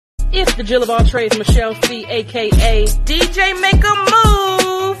It's the Jill of all trades, Michelle C, aka DJ Make a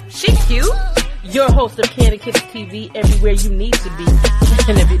Move. She cute. Your host of Candy Kisses TV, everywhere you need to be.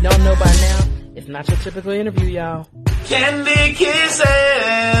 And if you don't know by now, it's not your typical interview, y'all. Candy Kisses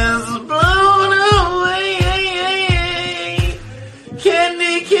blown away.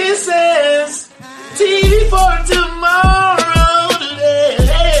 Candy Kisses TV for tomorrow today.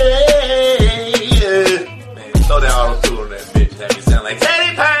 Man, throw that auto-tune on that bitch. Have me sound like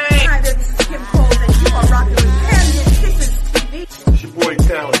Teddy Payne. Hi there, this is Kim Cole, and you are rocking with Candy Kisses TV. It's your boy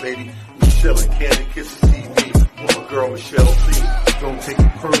Talent, baby. Michelle and Candy Kisses TV. With my girl Michelle C. Don't take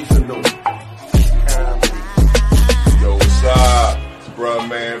it personal. Yo, what's up? It's Bruh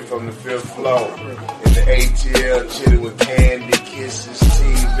Man from the 5th floor. In the ATL, chilling with Candy Kisses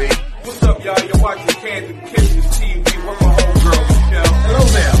TV. What's up, y'all? You're watching Candy Kisses TV with my homegirl, Michelle. Hello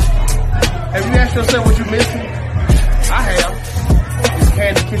there. Have you asked yourself what you're missing? I have. It's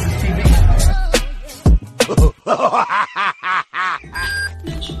Candy Kisses TV.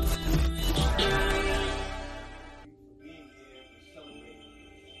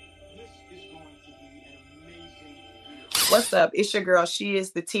 What's up? It's your girl. She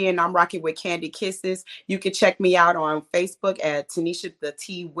is the T, and I'm rocking with Candy Kisses. You can check me out on Facebook at Tanisha the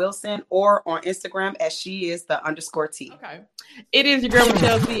T Wilson or on Instagram as she is the _T. Okay. It is your girl,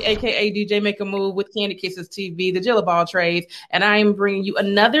 Michelle C, aka DJ Make a Move with Candy Kisses TV, the Jill of all trades. And I am bringing you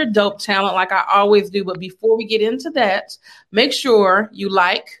another dope talent like I always do. But before we get into that, make sure you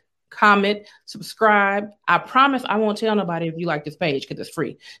like, comment, subscribe. I promise I won't tell nobody if you like this page because it's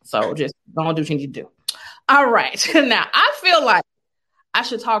free. So just don't do what you need to do. All right. Now, I feel like I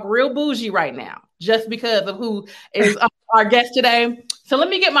should talk real bougie right now just because of who is our guest today. So let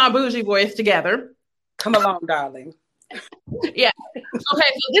me get my bougie voice together. Come along, darling. Yeah.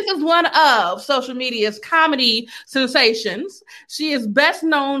 Okay, so this is one of social media's comedy sensations. She is best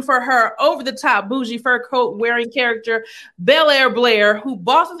known for her over-the-top bougie fur coat wearing character Bel Air Blair, who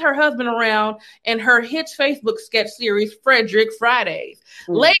bosses her husband around in her hit Facebook sketch series Frederick Fridays.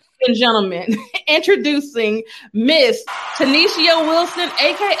 Ladies and gentlemen, introducing Miss Tanisha Wilson,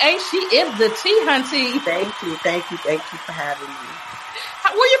 aka she is the T Hunty. Thank you for having me.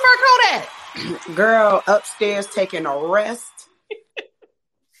 Where your fur coat at? Girl, upstairs taking a rest.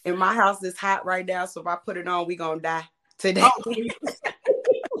 In my house, it's hot right now, so if I put it on, we gonna die today. Oh.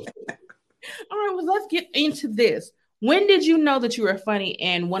 All right, well, let's get into this. When did you know that you were funny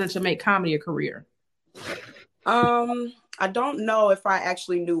and wanted to make comedy a career? I don't know if I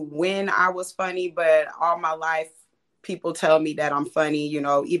actually knew when I was funny, but all my life, people tell me that I'm funny, you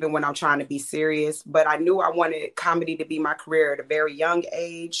know, even when I'm trying to be serious. But I knew I wanted comedy to be my career at a very young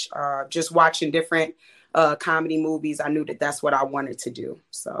age. Just watching different comedy movies, I knew that that's what I wanted to do.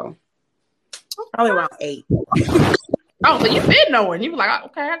 So probably around 8. Oh, so you've been knowing. You were like,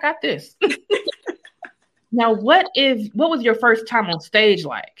 okay, I got this. Now, what was your first time on stage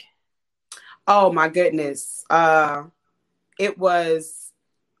like? Oh my goodness. It was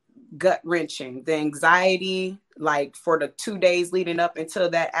gut-wrenching. The anxiety, like for the 2 days leading up until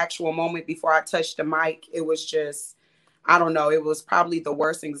that actual moment before I touched the mic, it was just, I don't know, it was probably the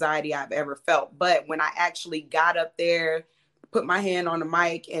worst anxiety I've ever felt. But when I actually got up there, put my hand on the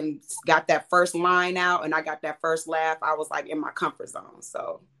mic and got that first line out and I got that first laugh, I was like in my comfort zone.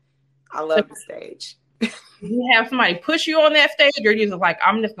 So I love the stage. You have somebody push you on that stage, or you're just like,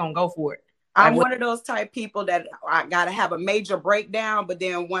 I'm just gonna go for it? I'm one of those type people that I gotta have a major breakdown, but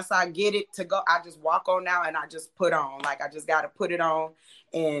then once I get it to go, I just walk on out and I just put on. Like I just gotta put it on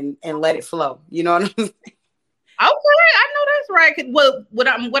and let it flow. You know what I'm saying? Okay, I know that's right. Well, what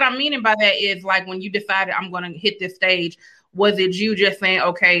I'm meaning by that is like when you decided I'm gonna hit this stage, was it you just saying,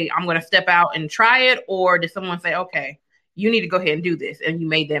 okay, I'm gonna step out and try it, or did someone say, okay, you need to go ahead and do this, and you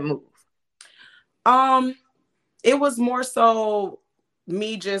made that move? It was more so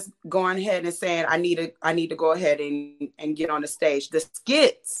me just going ahead and saying I need to go ahead and get on the stage. The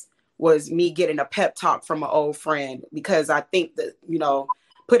skits was me getting a pep talk from an old friend, because I think that, you know,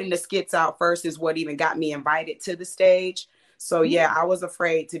 putting the skits out first is what even got me invited to the stage. So yeah, I was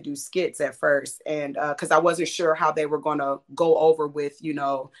afraid to do skits at first, and because I wasn't sure how they were going to go over with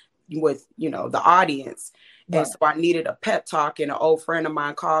the audience. Right. And so I needed a pep talk, and an old friend of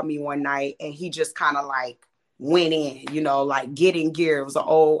mine called me one night and he just kind of like went in, you know, like getting gear. It was an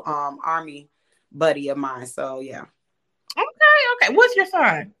old army buddy of mine. So yeah. Okay. What's your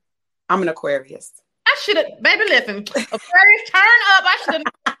sign? I'm an Aquarius. I should have, baby, listen, Aquarius, turn up. I should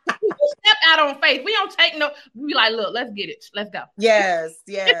have step out on faith. We don't take no, we like, look, let's get it. Let's go. Yes.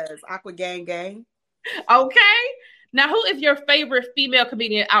 Aqua gang gang. Okay. Now, who is your favorite female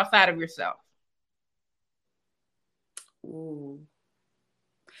comedian outside of yourself? Ooh.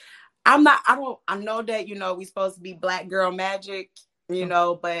 I know that, we supposed to be Black Girl Magic,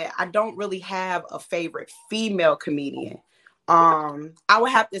 but I don't really have a favorite female comedian. I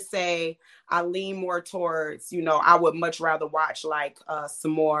would have to say I lean more towards, I would much rather watch like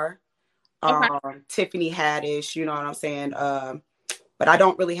some more Tiffany Haddish, you know what I'm saying? But I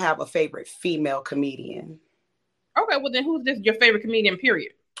don't really have a favorite female comedian. Okay, well then who's your favorite comedian,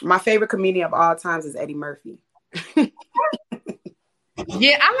 period? My favorite comedian of all times is Eddie Murphy.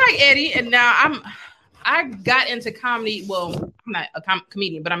 Yeah, I like Eddie, and now I got into comedy. Well, I'm not a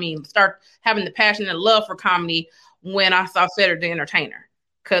comedian, but I mean, start having the passion and love for comedy when I saw Cedric the Entertainer,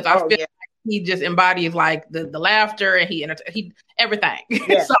 because I feel like he just embodies like the laughter, and he everything.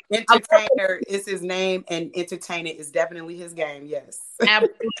 Yeah. So, Entertainer is his name, and entertainment is definitely his game. Yes,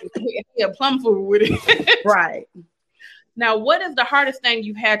 absolutely. He a plum fool with it, right? Now, what is the hardest thing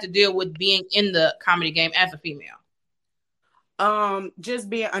you've had to deal with being in the comedy game as a female? Just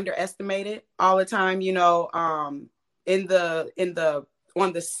being underestimated all the time, on the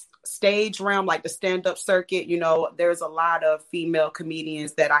stage realm, like the stand-up circuit, there's a lot of female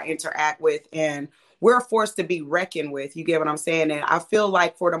comedians that I interact with, and we're forced to be reckoned with. You get what I'm saying? And I feel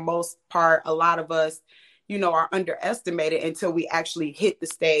like for the most part, a lot of us, are underestimated until we actually hit the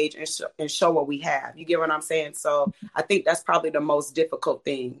stage and show what we have. You get what I'm saying? So I think that's probably the most difficult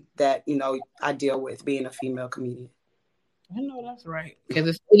thing that, I deal with being a female comedian. I know that's right,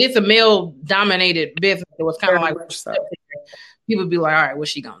 because it is a male-dominated business. So it's kind of like people be like, "All right,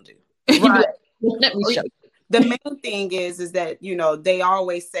 what's she gonna do?" Right. Let me show you. The main thing is that they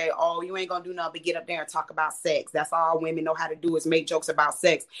always say, "Oh, you ain't gonna do nothing but get up there and talk about sex. That's all women know how to do is make jokes about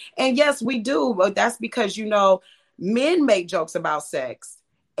sex." And yes, we do, but that's because men make jokes about sex.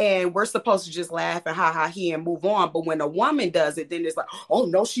 And we're supposed to just laugh and ha ha he and move on. But when a woman does it, then it's like, "Oh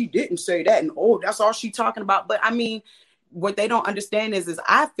no, she didn't say that," and "Oh, that's all she talking about." But I mean, what they don't understand is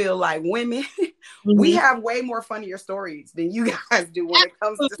I feel like women, we have way more funnier stories than you guys do when it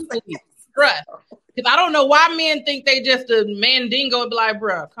comes to sex. Bruh. Because I don't know why men think they just a mandingo and be like,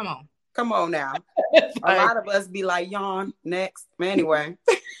 bruh, come on now. A lot of us be like, yawn, next. Anyway.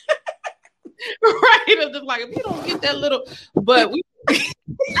 Right. It's just like, if you don't get that little, but we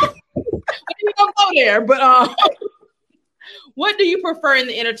don't go there. But what do you prefer in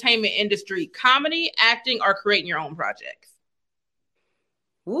the entertainment industry? Comedy, acting, or creating your own projects?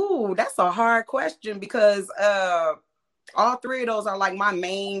 Ooh, that's a hard question because all three of those are like my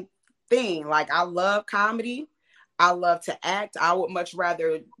main thing. Like, I love comedy. I love to act. I would much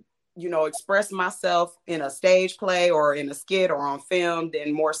rather, express myself in a stage play or in a skit or on film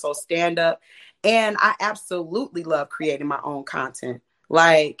than more so stand up. And I absolutely love creating my own content.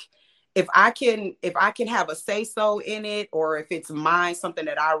 Like, if I can have a say so in it, or if it's mine, something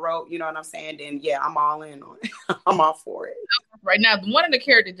that I wrote, you know what I'm saying? Then yeah, I'm all in on it. I'm all for it. Right now, one of the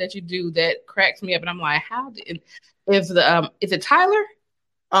characters that you do that cracks me up, and I'm like, is it Tyler?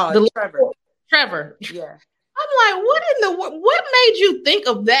 Oh, Trevor. Trevor. Yeah. I'm like, what made you think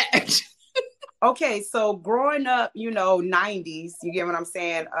of that? Okay, so growing up, 90s, you get what I'm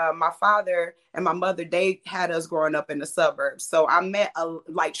saying? My father and my mother, they had us growing up in the suburbs. So I met,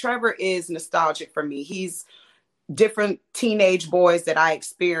 Trevor is nostalgic for me. He's different teenage boys that I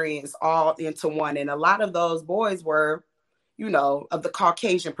experienced all into one. And a lot of those boys were, of the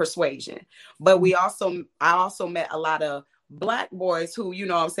Caucasian persuasion. But I also met a lot of Black boys who,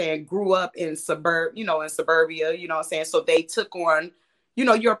 grew up in suburbia, so they took on,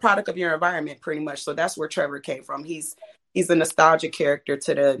 you're a product of your environment pretty much. So that's where Trevor came from. He's a nostalgic character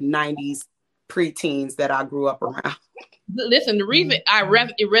to the 90s preteens that I grew up around. Listen, the reason it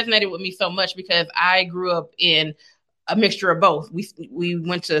resonated with me so much because I grew up in a mixture of both. We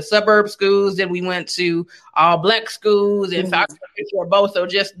went to suburb schools, then we went to all Black schools, and so I was a mixture of both. So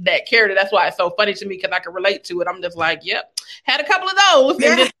just that character, that's why it's so funny to me, because I can relate to it. I'm just like, yep, had a couple of those. Yeah.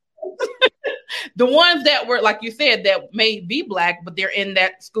 And then, the ones that were, like you said, that may be Black, but they're in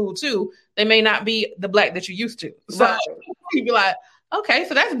that school too, they may not be the Black that you used to. So right. You'd be like, okay,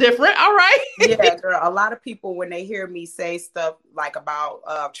 so that's different. All right. Yeah, girl. A lot of people, when they hear me say stuff like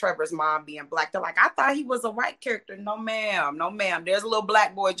about Trevor's mom being Black, they're like, I thought he was a white character. No, ma'am. No, ma'am. There's a little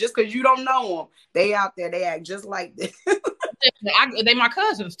Black boy. Just because you don't know them, they out there, they act just like this. They my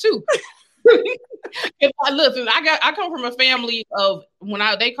cousins too. Listen, I come from a family of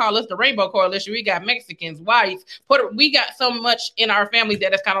they call us the Rainbow Coalition. We got Mexicans, whites, we got so much in our family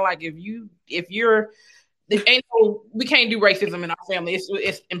that it's kind of like we can't do racism in our family.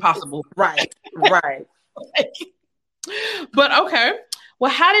 It's impossible. Right. But okay.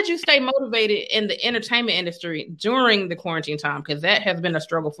 Well, how did you stay motivated in the entertainment industry during the quarantine time? Because that has been a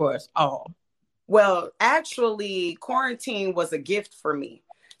struggle for us all. Well, actually, quarantine was a gift for me.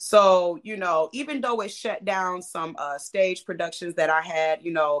 So, even though it shut down some stage productions that I had,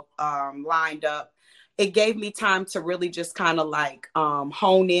 lined up, it gave me time to really just kind of like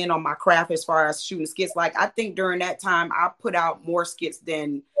hone in on my craft as far as shooting skits. Like, I think during that time I put out more skits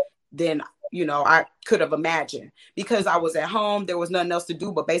than I could have imagined, because I was at home. There was nothing else to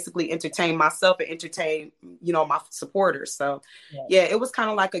do but basically entertain myself and entertain, my supporters. So yeah, it was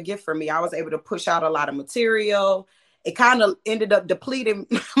kind of like a gift for me. I was able to push out a lot of material. It kind of ended up depleting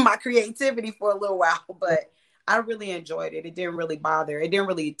my creativity for a little while, but I really enjoyed it. It didn't really bother. It didn't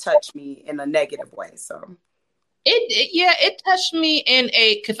really touch me in a negative way. So it touched me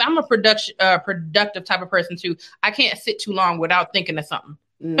because I'm a productive type of person too. I can't sit too long without thinking of something.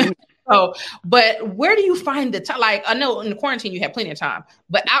 Mm-hmm. So, but where do you find the time? Like, I know in the quarantine you have plenty of time,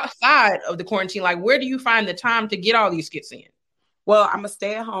 but outside of the quarantine, like, where do you find the time to get all these skits in? Well, I'm a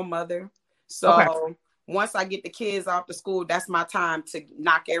stay-at-home mother. So Okay. Once I get the kids off to school, that's my time to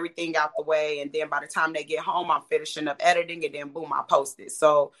knock everything out the way. And then by the time they get home, I'm finishing up editing, and then boom, I post it.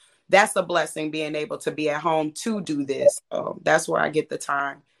 So that's a blessing, being able to be at home to do this. So that's where I get the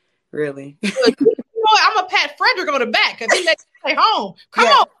time, really. I'm a Pat Frederick on the back because he let you stay home. Come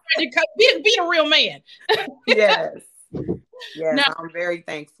on, Frederick, be a real man. Yes. Yes, Now, I'm very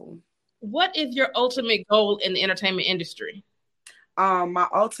thankful. what is your ultimate goal in the entertainment industry? My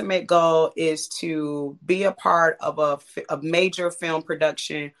ultimate goal is to be a part of a major film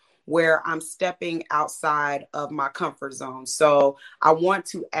production where I'm stepping outside of my comfort zone. So I want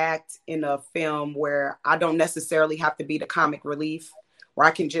to act in a film where I don't necessarily have to be the comic relief, where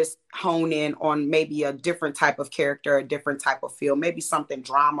I can just hone in on maybe a different type of character, a different type of film, maybe something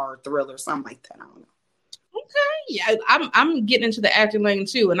drama or thriller, something like that. I don't know. Okay, yeah, I'm getting into the acting lane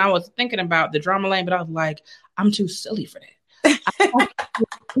too, and I was thinking about the drama lane, but I was like, I'm too silly for that.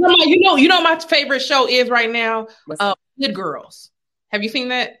 You know, my favorite show is right now, Good Girls. Have you seen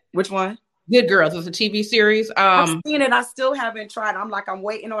that? Which one? Good Girls. It's a TV series. I've seen it. I still haven't tried. I'm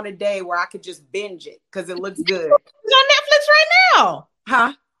waiting on a day where I could just binge it because it looks good. It's on Netflix right now.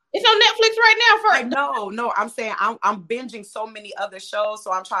 Huh? It's on Netflix right now. No. I'm saying I'm binging so many other shows,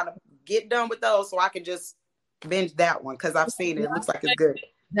 so I'm trying to get done with those so I can just binge that one because I've seen it. It looks like it's good.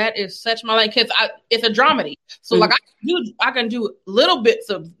 That is such my like, because it's a dramedy. So like I can do little bits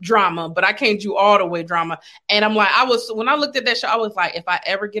of drama, but I can't do all the way drama. And I'm like, when I looked at that show, I was like, if I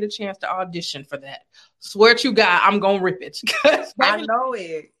ever get a chance to audition for that, swear to God, I'm gonna rip it. I know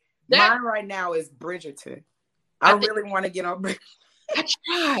it. Mine right now is Bridgerton. I really want to get on Bridgerton.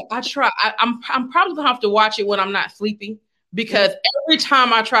 I try. I'm probably gonna have to watch it when I'm not sleepy, because every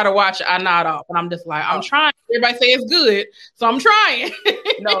time I try to watch it, I nod off, and I'm just like, I'm trying. Everybody say it's good, so I'm trying.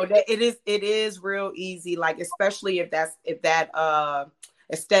 No, it is real easy. Like, especially if that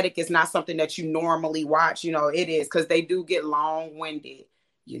aesthetic is not something that you normally watch. It is, because they do get long-winded.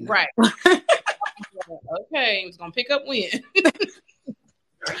 Right. Okay, it's gonna pick up when.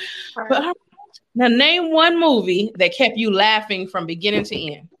 But, now, name one movie that kept you laughing from beginning to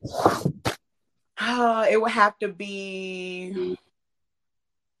end. It would have to be.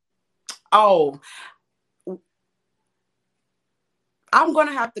 I'm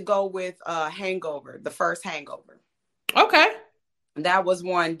gonna have to go with Hangover, the first Hangover. Okay. That was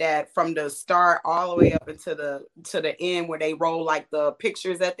one that from the start all the way up into the end, where they roll like the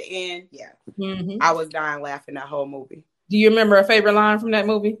pictures at the end. Yeah. Mm-hmm. I was dying laughing that whole movie. Do you remember a favorite line from that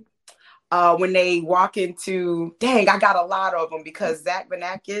movie? When they walk into, I got a lot of them because Zach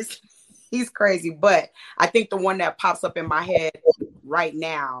Banakis, he's crazy. But I think the one that pops up in my head right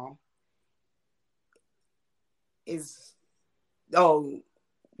now is,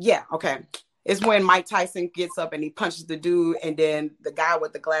 it's when Mike Tyson gets up and he punches the dude, and then the guy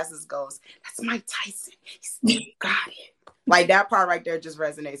with the glasses goes, "That's Mike Tyson. He's still got it." Like, that part right there just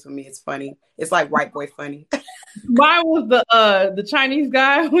resonates with me. It's funny. It's like white boy funny. Mine was the Chinese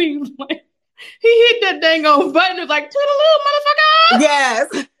guy who he was like, he hit that dang old button. It was like, toodaloo, motherfucker. Yes.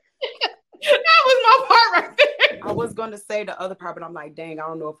 That was my part right there. I was going to say the other part, but I'm like, dang, I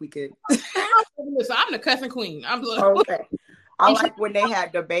don't know if we could. Listen, I'm the cussing queen. I'm like, okay. I like when they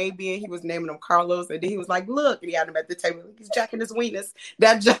had the baby and he was naming them Carlos, and then he was like, look, and he had him at the table. He's jacking his wieners.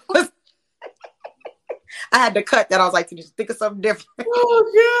 That just was. I had to cut that. I was like, just think of something different.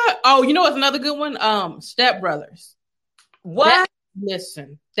 Oh, yeah. Oh, you know what's another good one? Step Brothers. What?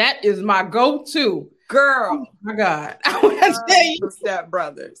 Listen, that is my go-to. Girl. Oh, my God. I want to tell you. Step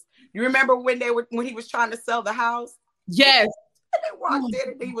Brothers. You remember when he was trying to sell the house? Yes. And they walked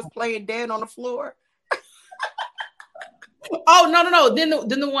in and he was playing dead on the floor. Oh, no. Then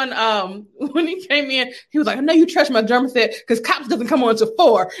the one, when he came in, he was like, I know you trust my German set because Cops doesn't come on until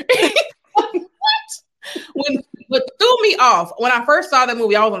 4. What threw me off when I first saw that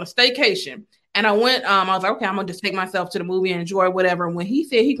movie. I was on a staycation. And I went, I was like, okay, I'm gonna just take myself to the movie and enjoy whatever. And when he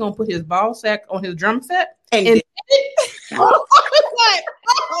said he's gonna put his ball sack on his drum set, and I was like,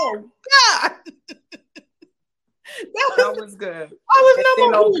 oh God. That was good. I was and no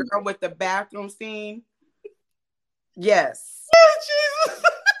then more old girl with the bathroom scene. Yes. Jesus.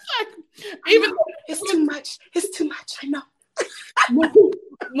 Even It's too much. It's too much. I know.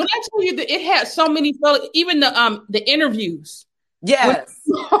 When I tell you that it had so many, even the interviews. Yes.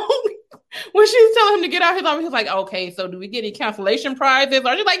 When she was telling him to get out, he was like, okay, so do we get any cancellation prizes?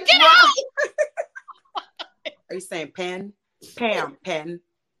 Or she's like, get out. Are you saying pen? Pam, pen.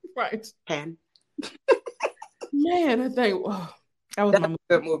 Right. Pen. Man, I think that was a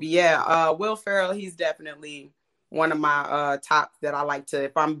good movie. Yeah. Will Ferrell, he's definitely one of my tops that I like to,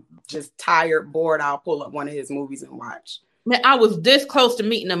 if I'm just tired, bored, I'll pull up one of his movies and watch. Man, I was this close to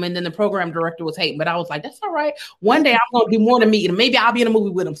meeting him, and then the program director was hating, but I was like, that's all right. One day I'm going to do more than meeting him. Maybe I'll be in a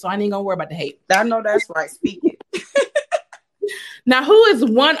movie with him, so I ain't going to worry about the hate. I know that's right. Speak it. Now, who is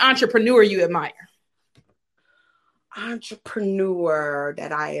one entrepreneur you admire? Entrepreneur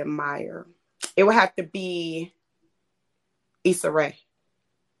that I admire. It would have to be Issa Rae.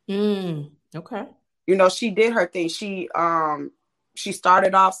 Okay. You know, she did her thing. She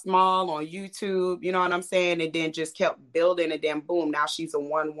started off small on YouTube, you know what I'm saying? And then just kept building, and then boom, now she's a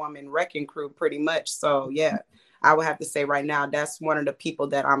one-woman wrecking crew pretty much. So yeah, I would have to say right now, that's one of the people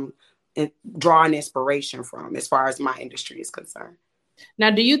that I'm drawing inspiration from as far as my industry is concerned.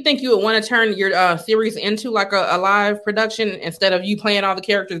 Now, do you think you would want to turn your series into like a live production instead of you playing all the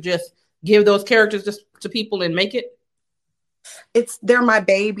characters, just give those characters just to people and make it? They're my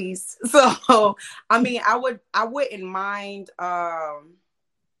babies. So, I mean, I wouldn't mind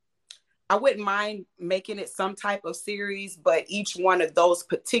making it some type of series, but each one of those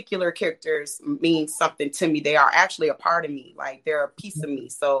particular characters means something to me. They are actually a part of me. Like, they're a piece of me.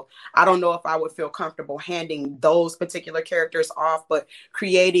 So I don't know if I would feel comfortable handing those particular characters off, but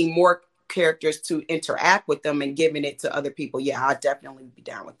creating more characters to interact with them and giving it to other people. Yeah, I'd definitely be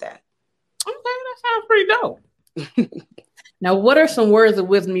down with that. Okay, that sounds pretty dope. Now, what are some words of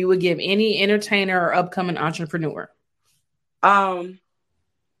wisdom you would give any entertainer or upcoming entrepreneur?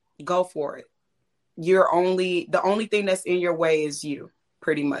 Go for it. The only thing that's in your way is you,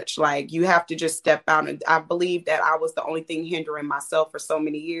 pretty much. Like, you have to just step out. And I believe that I was the only thing hindering myself for so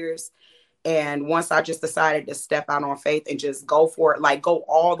many years. And once I just decided to step out on faith and just go for it, like, go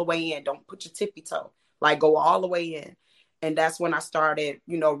all the way in. Don't put your tippy toe. Like, go all the way in. And that's when I started,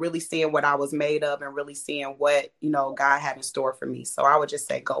 you know, really seeing what I was made of and really seeing what, you know, God had in store for me. So I would just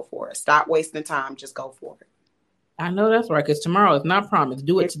say, go for it. Stop wasting time. Just go for it. I know that's right, because tomorrow is not promised.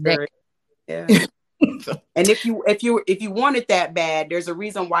 Do it today. Yeah. And if you want it that bad, there's a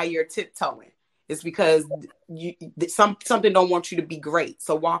reason why you're tiptoeing. It's because something don't want you to be great.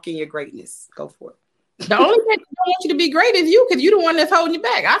 So walk in your greatness. Go for it. The only thing that don't want you to be great is you, because you're the one that's holding you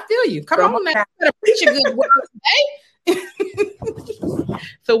back. I feel you. Come on now. You better preach a good word today.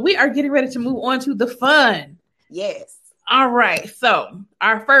 So we are getting ready to move on to the fun. Yes. All right. So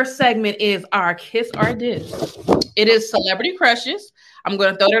our first segment is our Kiss or Diss. It is celebrity crushes. I'm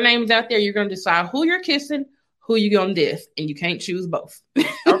going to throw their names out there. You're going to decide who you're kissing, who you're going to diss, and you can't choose both.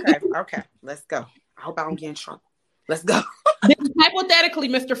 Okay. Let's go. I hope I don't get in trouble. Let's go. This is hypothetically,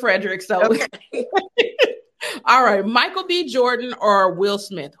 Mr. Frederick. So, okay. All right. Michael B. Jordan or Will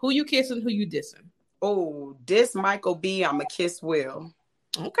Smith? Who you kissing, who you dissing? Oh, diss Michael B. I'm a kiss Will.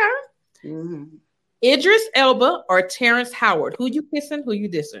 Okay. Mm-hmm. Idris Elba or Terrence Howard? Who you kissing, who you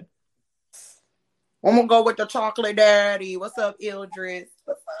dissing? I'm going to go with the chocolate daddy. What's up, Idris?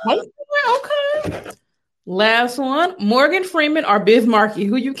 Okay. Last one. Morgan Freeman or Biz Markie?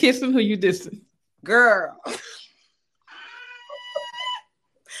 Who you kissing, who you dissing? Girl.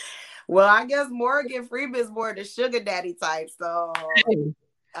 Well, I guess Morgan Freeman is more the sugar daddy type, so... Hey.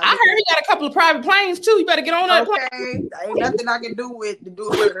 I heard he got a couple of private planes too. You better get on that plane. Ain't nothing I can do with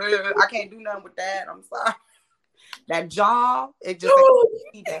I can't do nothing with that. I'm sorry. That jaw, it just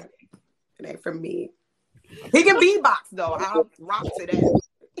ain't that. It ain't for me. He can beatbox though. I'll rock to that.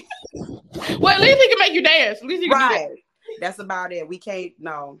 Well, at least he can make you dance. At least you can do that. That's about it. We can't.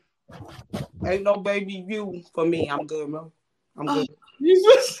 No, ain't no baby view for me. I'm good, bro. I'm good.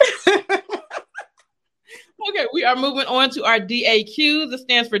 Okay, we are moving on to our DAQs. It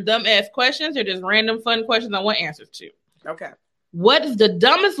stands for dumbass questions. They're just random fun questions I want answers to. Okay. What is the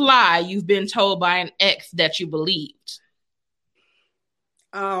dumbest lie you've been told by an ex that you believed?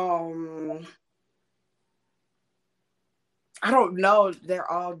 I don't know. They're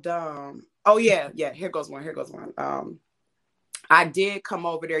all dumb. Oh yeah. Here goes one. I did come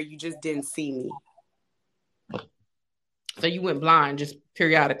over there. You just didn't see me. So you went blind just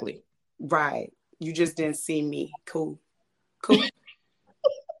periodically. Right. You just didn't see me. Cool. Cool.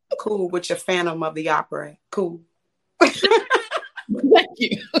 Cool with your Phantom of the Opera. Cool. Thank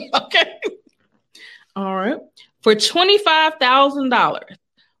you. Okay. All right. For $25,000,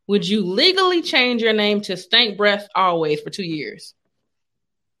 would you legally change your name to Stank Breath Always for 2 years?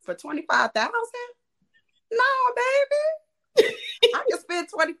 For 25,000? No, baby. I can spend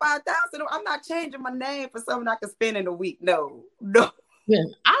 25,000. I'm not changing my name for something I can spend in a week. No. Yeah.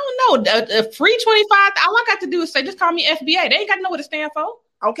 I don't know. A free 25. All I got to do is say, just call me FBA. They ain't got to know what it stands for.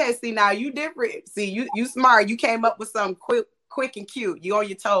 Okay, see, now you different. See, you smart. You came up with something quick and cute. You on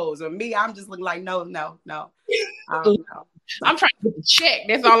your toes. Or me, I'm just looking like, no. I don't know. I'm trying to get the check.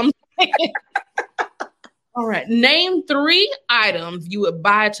 That's all I'm saying. All right. Name 3 items you would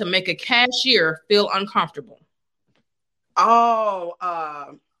buy to make a cashier feel uncomfortable. Oh,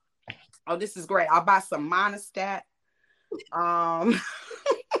 this is great. I'll buy some Monistat.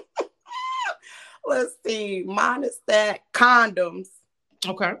 Let's see, Monistat condoms.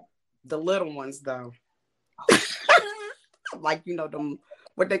 Okay. The little ones, though. Like, them,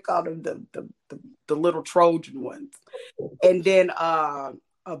 what they call them, the little Trojan ones. And then a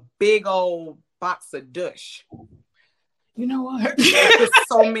big old box of Dush. You know what? There's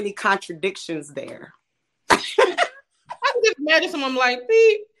so many contradictions there. I can just imagine someone like,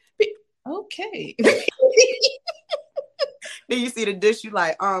 beep, beep. Okay. Then you see the Dush, you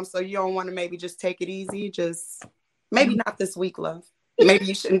like, so you don't want to maybe just take it easy? Just maybe not this week, love. Maybe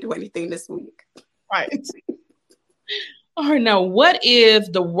you shouldn't do anything this week. Right. All right. Now, what is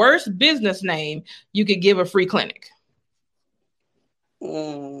the worst business name you could give a free clinic?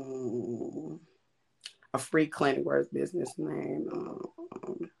 A free clinic, worst business name.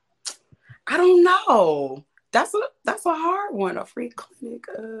 I don't know. That's a hard one. A free clinic.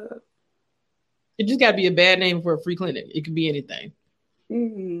 It just got to be a bad name for a free clinic. It could be anything.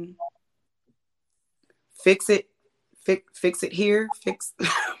 Fix it. Fix it here.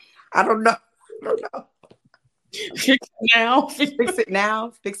 I don't know. Fix it now. Fix it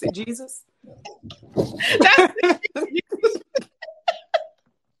now. Fix it, Jesus.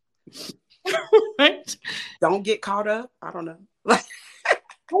 Right. Don't get caught up. I don't know.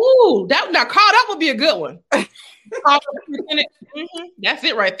 Ooh, now caught up would be a good one. That's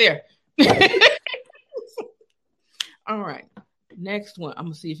it right there. All right. Next one. I'm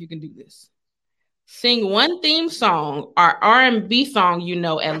gonna see if you can do this. Sing one theme song or R&B song you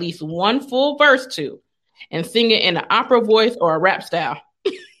know at least one full verse to, and sing it in an opera voice or a rap style.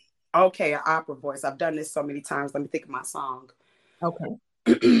 Okay, an opera voice. I've done this so many times. Let me think of my song.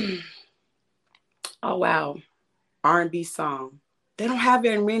 Okay. Oh wow, R&B song. They don't have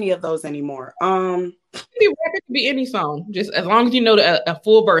very many of those anymore. It could be any song, just as long as you know a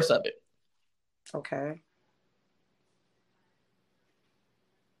full verse of it. Okay.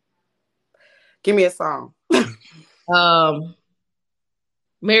 Give me a song.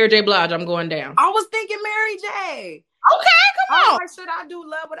 Mary J. Blige, I'm Going Down. I was thinking Mary J. Okay, come on. Like, should I do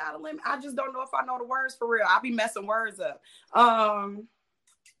Love Without a Limit? I just don't know if I know the words for real. I'll be messing words up. Oh,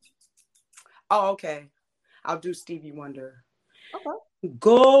 okay. I'll do Stevie Wonder. Okay.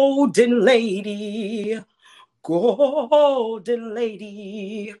 Golden lady. Golden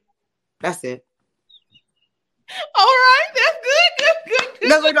lady. That's it. All right, that's good.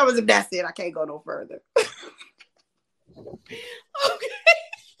 That's it. I can't go no further. Okay.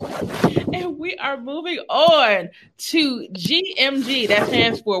 And we are moving on to GMG. That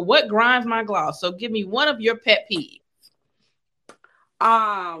stands for What Grinds My Gloss. So give me one of your pet peeves.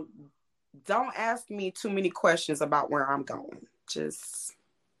 Don't ask me too many questions about where I'm going. Just,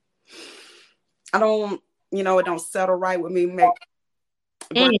 I don't, it don't settle right with me. My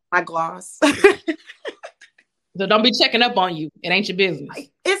gloss. So don't be checking up on you. It ain't your business.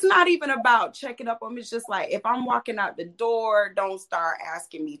 It's not even about checking up on me. It's just like, if I'm walking out the door, don't start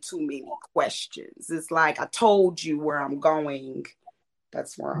asking me too many questions. It's like, I told you where I'm going.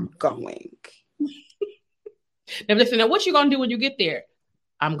 That's where I'm going. Now listen, now what you going to do when you get there?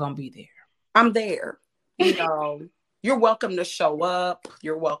 I'm going to be there. I'm there. You're welcome to show up.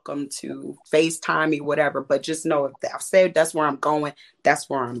 You're welcome to FaceTime me, whatever. But just know if I've said that's where I'm going, that's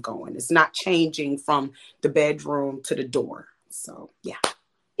where I'm going. It's not changing from the bedroom to the door. So, yeah.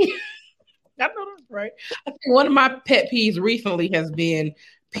 I know that's right. I think one of my pet peeves recently has been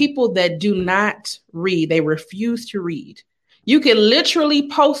people that do not read. They refuse to read. You can literally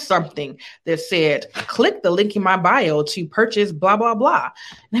post something that said, click the link in my bio to purchase blah, blah, blah.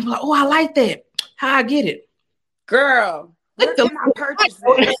 And they be like, oh, I like that. How I get it? Girl, where can I purchase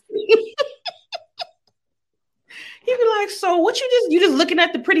this?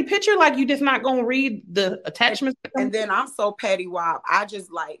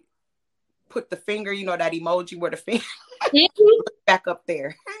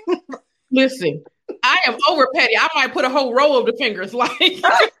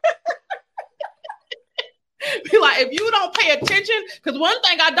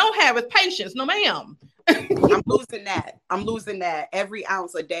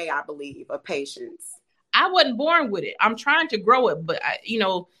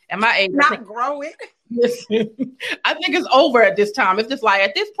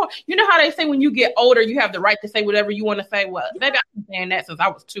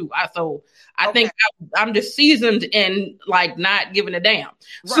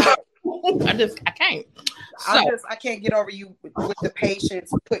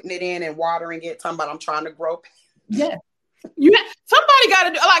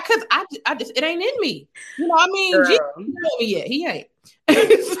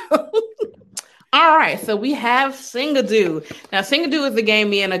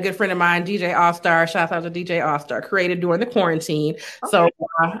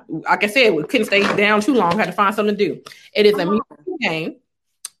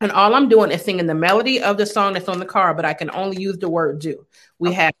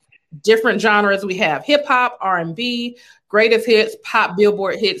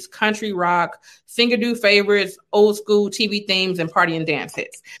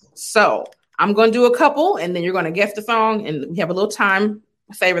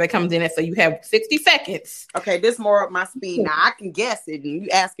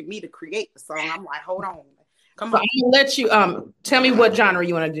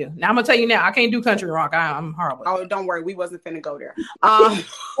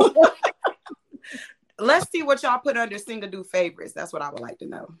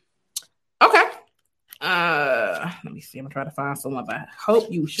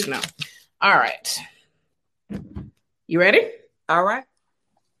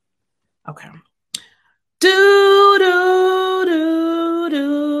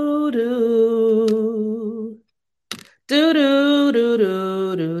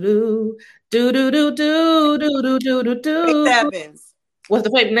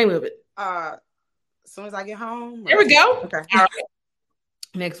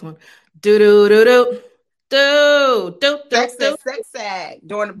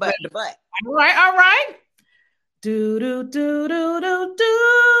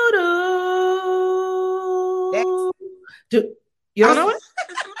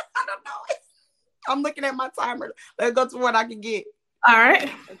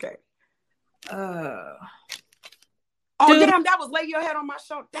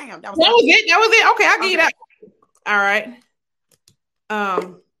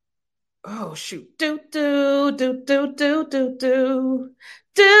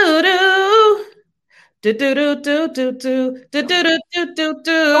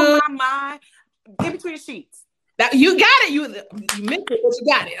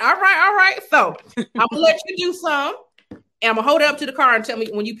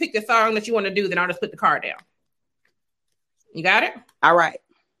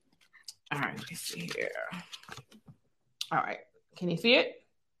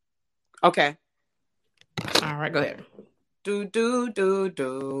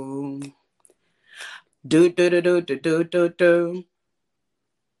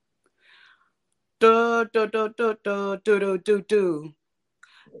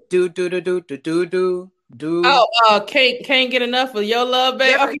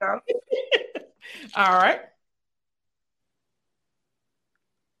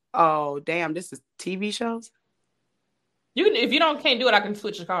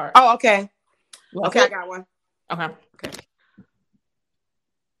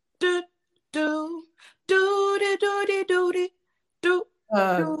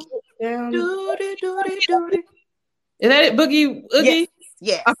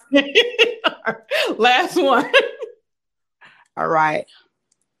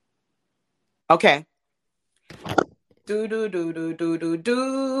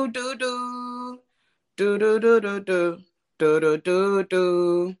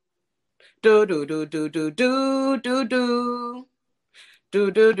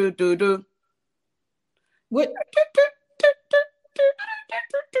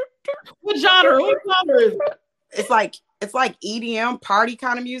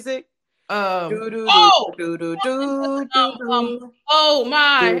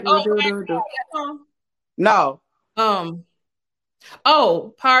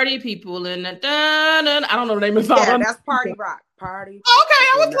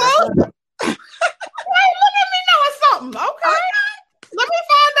 something. Okay. Let me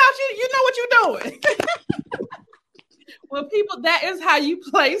find out you know what you're doing. Well, people, that is how you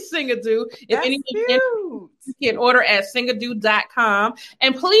play Singadoo. If anyone you can order at singadoo.com.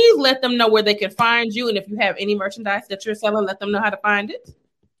 And please let them know where they can find you. And if you have any merchandise that you're selling, let them know how to find it.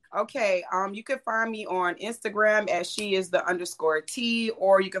 Okay. You can find me on Instagram as _T,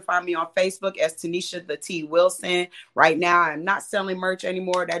 or you can find me on Facebook as Tanisha the T Wilson. Right now, I'm not selling merch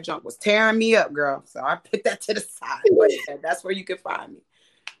anymore. That junk was tearing me up, girl. So I put that to the side. But yeah, that's where you can find me.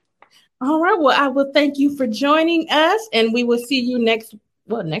 All right. Well, I will thank you for joining us, and we will see you next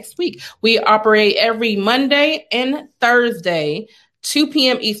week. We operate every Monday and Thursday, 2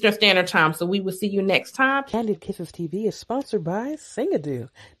 p.m. Eastern Standard Time. So we will see you next time. Candid Kisses TV is sponsored by Singadoo.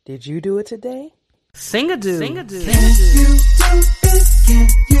 Did you do it today? Singadoo. Can you do it? Can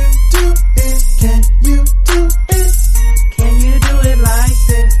you do it? Can you do it? Can you do it like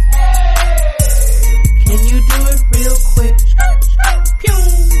this? Can you do it real quick?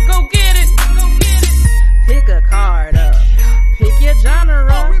 Go get it. Pick a card up. Pick your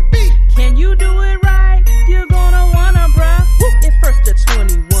genre. Can you do it right? You're gonna wanna, bruh. It's first to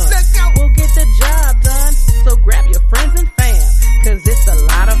 21. We'll get the job done. So grab your friends and fam, cause it's a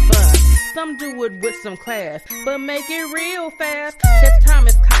lot of fun. Some do it with some class, but make it real fast. Cause time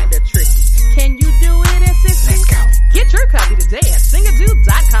is kinda tricky. Can you do it in 6 Let's go. Get your copy today at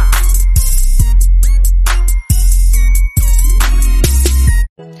singadoo.com.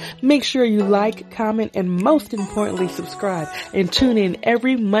 Make sure you like, comment, and most importantly, subscribe. And tune in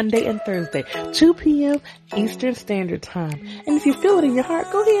every Monday and Thursday, 2 p.m. Eastern Standard Time. And if you feel it in your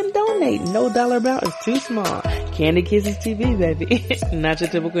heart, go ahead and donate. No dollar amount is too small. Candid Kisses TV, baby. Not your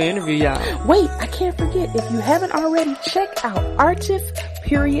typical interview, y'all. Wait, I can't forget. If you haven't already, check out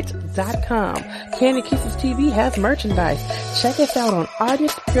artistperiod.com. Candid Kisses TV has merchandise. Check us out on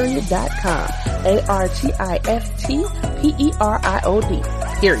artistperiod.com.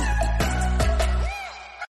 ARTISTPERIOD. Period.